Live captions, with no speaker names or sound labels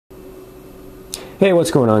Hey,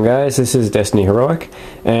 what's going on, guys? This is Destiny Heroic,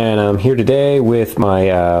 and I'm here today with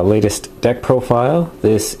my latest deck profile.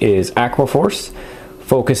 This is Aqua Force,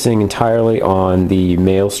 focusing entirely on the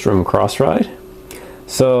Maelstrom cross ride.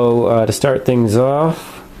 So to start things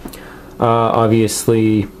off,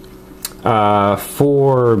 obviously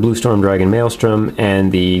 4 Blue Storm Dragon Maelstrom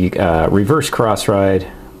and the reverse cross ride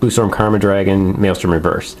Blue Storm Karma Dragon Maelstrom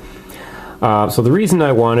reverse. So the reason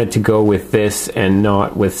I wanted to go with this and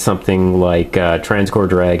not with something like Transcore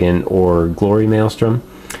Dragon or Glory Maelstrom,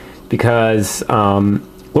 because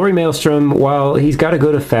Glory Maelstrom, while he's got a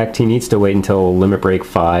good effect, he needs to wait until Limit Break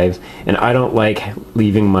 5, and I don't like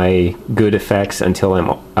leaving my good effects until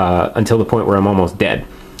the point where I'm almost dead.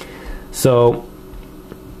 So,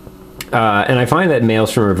 and I find that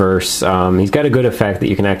Maelstrom Reverse, he's got a good effect that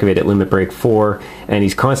you can activate at Limit Break 4, and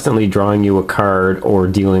he's constantly drawing you a card or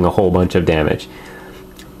dealing a whole bunch of damage.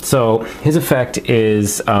 So his effect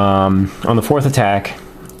is, on the 4th attack,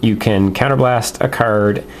 you can counterblast a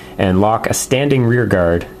card and lock a standing rear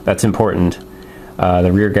guard. That's important.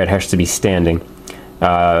 The rear guard has to be standing,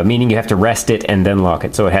 meaning you have to rest it and then lock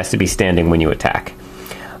it, so it has to be standing when you attack.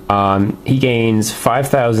 He gains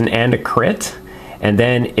 5,000 and a crit. And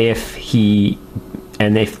then if the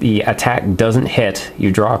attack doesn't hit,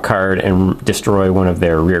 you draw a card and destroy one of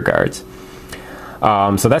their rear guards.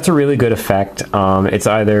 So that's a really good effect. It's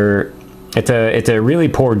a really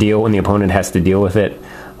poor deal when the opponent has to deal with it.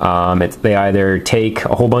 They either take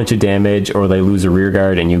a whole bunch of damage or they lose a rear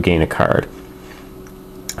guard and you gain a card.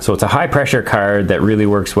 So it's a high pressure card that really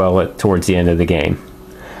works well towards the end of the game.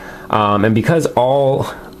 And because all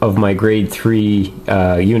of my grade 3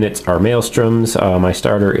 units are Maelstroms, my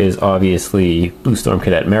starter is obviously Blue Storm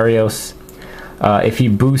Cadet Marios. If he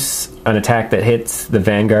boosts an attack that hits the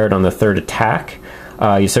Vanguard on the 3rd attack,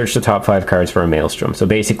 you search the top 5 cards for a Maelstrom. So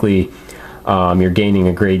basically, you're gaining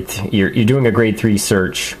a you're doing a grade 3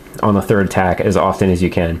 search on the 3rd attack as often as you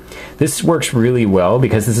can. This works really well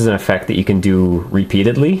because this is an effect that you can do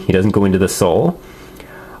repeatedly. He doesn't go into the soul.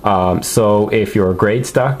 So if you're grade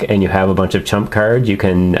stuck and you have a bunch of chump cards, you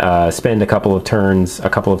can spend a couple of turns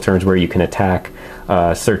where you can attack,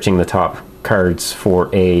 searching the top cards for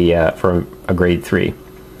a grade 3.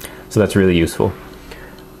 So that's really useful.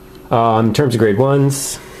 In terms of grade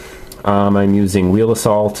 1s, I'm using Wheel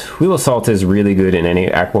Assault. Wheel Assault is really good in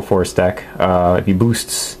any Aqua Force deck. If he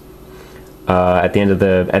boosts at the end of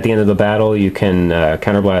the battle, you can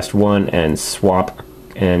counterblast 1 and swap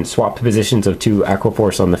positions of 2 Aqua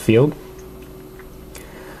Force on the field.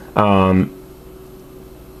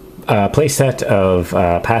 Play set of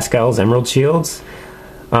Pascal's Emerald Shields.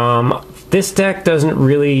 This deck doesn't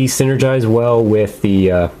really synergize well with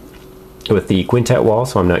the Quintet wall,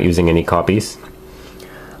 so I'm not using any copies.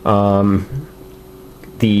 The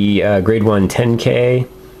grade 1 10K,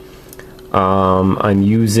 I'm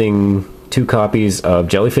using 2 copies of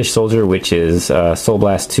Jellyfish Soldier, which is Soul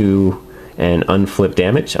Blast 2 and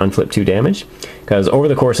unflip 2 damage, because over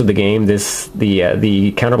the course of the game,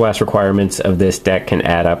 the counterblast requirements of this deck can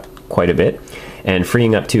add up quite a bit, and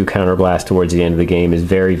freeing up 2 counterblast towards the end of the game is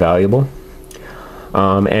very valuable.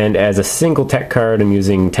 And as a single tech card, I'm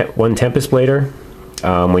using 1 Tempest Blader.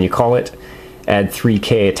 When you call it, add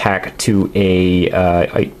 3k attack to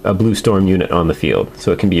a Blue Storm unit on the field.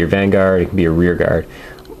 So it can be your Vanguard, it can be a rear guard.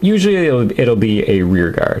 Usually it'll be a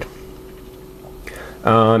rear guard.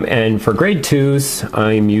 And for grade 2s,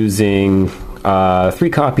 I'm using 3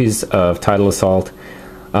 copies of Tidal Assault.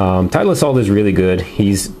 Tidal Assault is really good.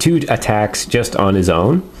 He's 2 attacks just on his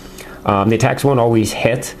own. The attacks won't always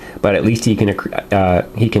hit, but at least he can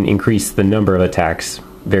increase the number of attacks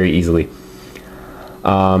very easily.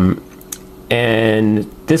 And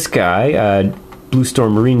this guy, Blue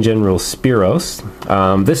Storm Marine General Spiros,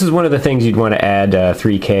 this is one of the things you'd want to add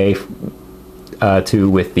 3k to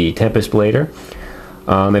with the Tempest Blader.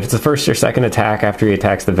 If it's the 1st or 2nd attack after he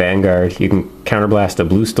attacks the Vanguard, you can counterblast a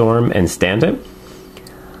Blue Storm and stand it.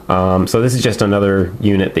 So this is just another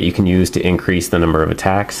unit that you can use to increase the number of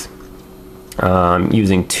attacks.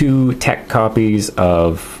 Using 2 tech copies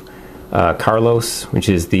of Carlos, which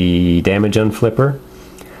is the damage unflipper.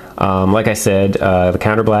 Like I said, the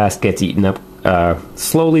counterblast gets eaten up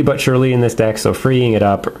slowly but surely in this deck, so freeing it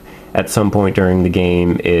up at some point during the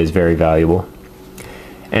game is very valuable.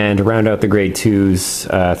 And to round out the grade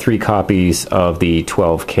 2s, 3 copies of the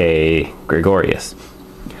 12k Gregorius.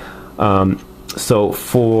 So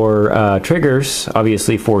for triggers,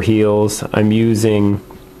 obviously for heals, I'm using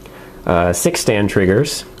 6 stand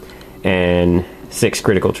triggers and 6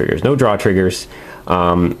 critical triggers. No draw triggers.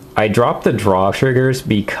 I dropped the draw triggers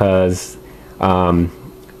because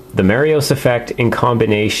The Marios effect in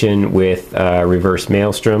combination with reverse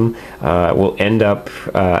Maelstrom will end up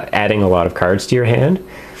adding a lot of cards to your hand.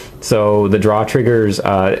 So the draw triggers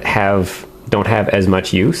don't have as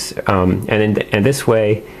much use, and this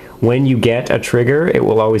way, when you get a trigger, it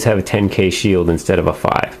will always have a 10k shield instead of a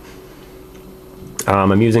 5.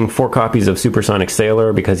 I'm using 4 copies of Supersonic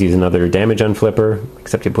Sailor because he's another damage unflipper,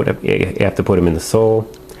 except you have to put him in the soul.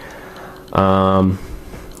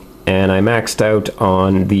 And I maxed out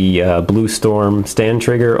on the Blue Storm stand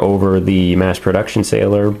trigger over the mass production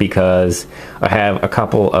Sailor because I have a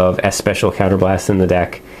couple of S special counterblasts in the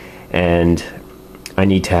deck, and I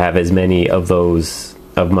need to have as many of those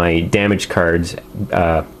of my damage cards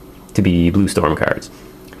to be Blue Storm cards.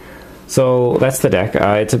 So that's the deck.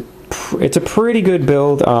 It's a pretty good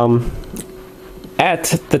build. At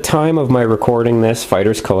the time of my recording this,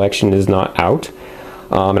 Fighters Collection is not out.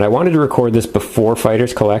 And I wanted to record this before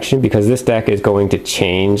Fighters Collection because this deck is going to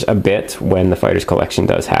change a bit when the Fighters Collection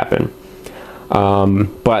does happen.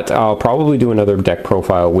 But I'll probably do another deck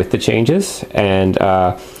profile with the changes, and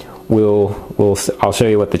I'll show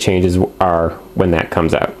you what the changes are when that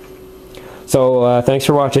comes out. So thanks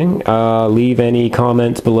for watching. Leave any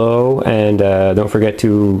comments below, and don't forget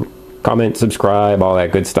to comment, subscribe, all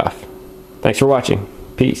that good stuff. Thanks for watching.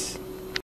 Peace.